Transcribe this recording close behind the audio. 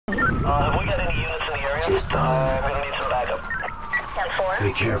Just a minute. We need some backup. 10-4.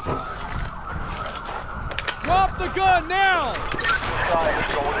 Be careful. Drop the gun now! Sky is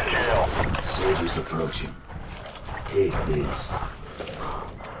going to jail. Soldiers approaching. Take this.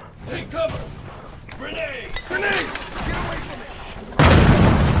 Take cover! Grenade! Grenade! Get away from me!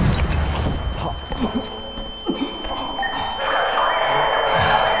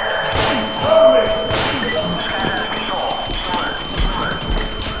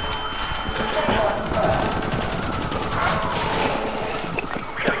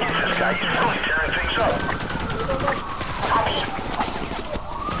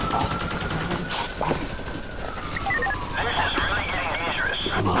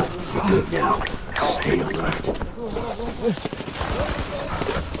 Come on, we're good now. Stay alert.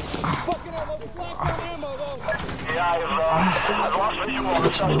 Yeah, I've lost visual on the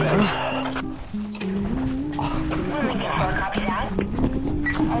suspects. Copy that.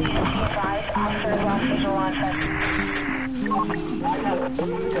 All units be advised, officers lost visual on suspect.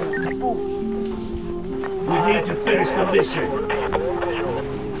 We need to finish the mission.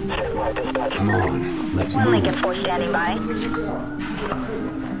 Come on, let's move. Lincoln 4 standing by.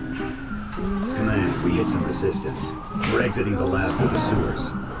 Command, we hit some resistance. We're exiting the lab through the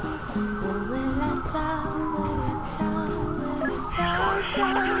sewers.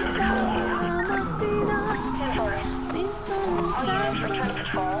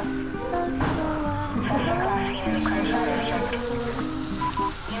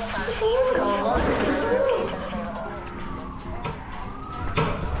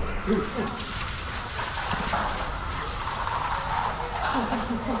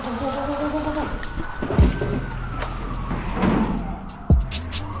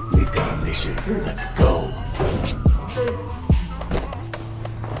 We've got a mission. Let's go.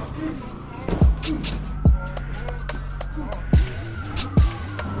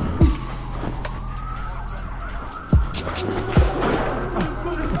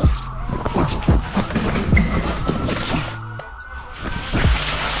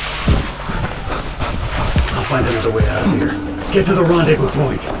 I'll find another way out of here. Get to the rendezvous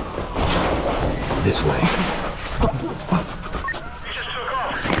point. This way.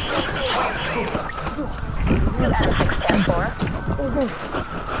 Adam 6-10-4.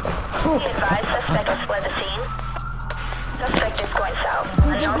 Be advised, suspect has fled the scene. Suspect is going south.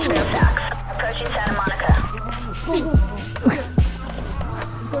 Unknown Fairfax. Approaching Santa Monica.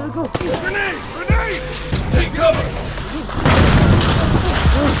 Grenade! Grenade! Take cover!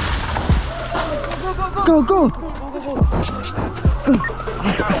 Go, go!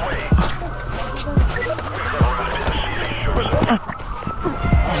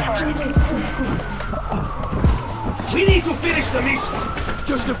 We need to finish the mission.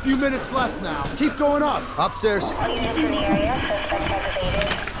 Just a few minutes left now. Keep going up. Upstairs. All units in the area. Suspect has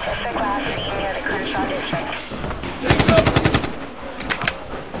evaded. Suspect last seen near the Crenshaw district. Take cover!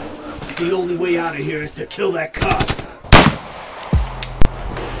 The only way out of here is to kill that cop.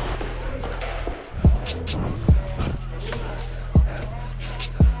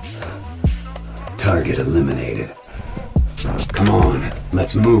 Target eliminated. Come on,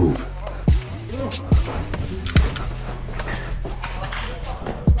 let's move.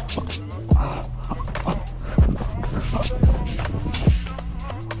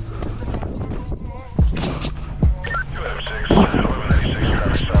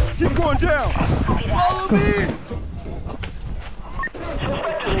 Keep going down! Follow me!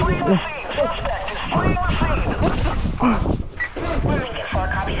 Suspect is fleeing the scene! Suspect is fleeing the scene! Lincoln 4,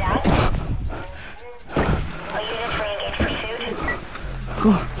 copy that. All units re-engage pursuit.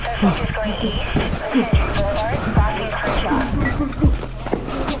 Suspect is going east. Ascension Boulevard, crossing Crenshaw.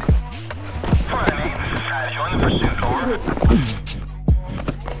 Freerunning, this is Pat. Join the pursuit, over.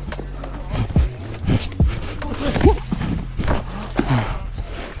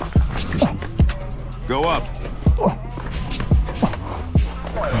 Go up.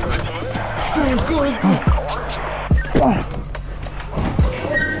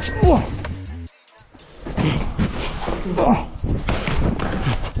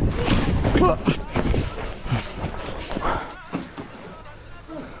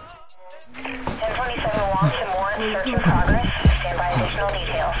 Launch and warrant search in progress. Stand by additional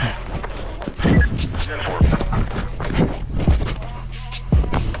details.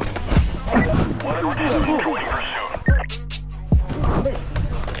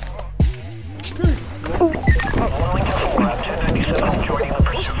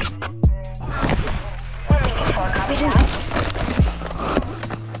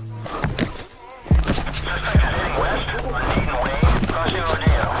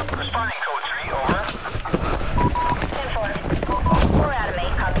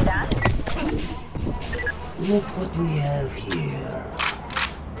 Look what we have here.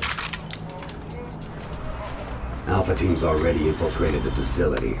 Alpha team's already infiltrated the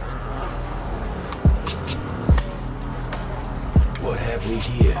facility. What have we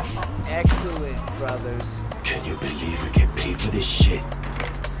here? Excellent, brothers. Can you believe we get paid for this shit?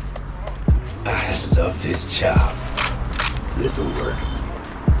 I love this job. This'll work.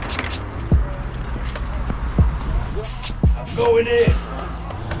 I'm going in.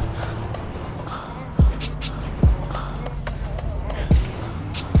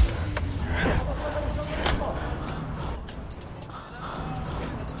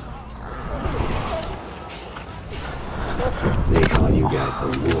 They call you guys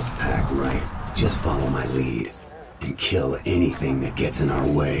the Wolf Pack, right? Just follow my lead and kill anything that gets in our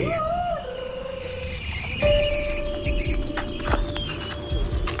way.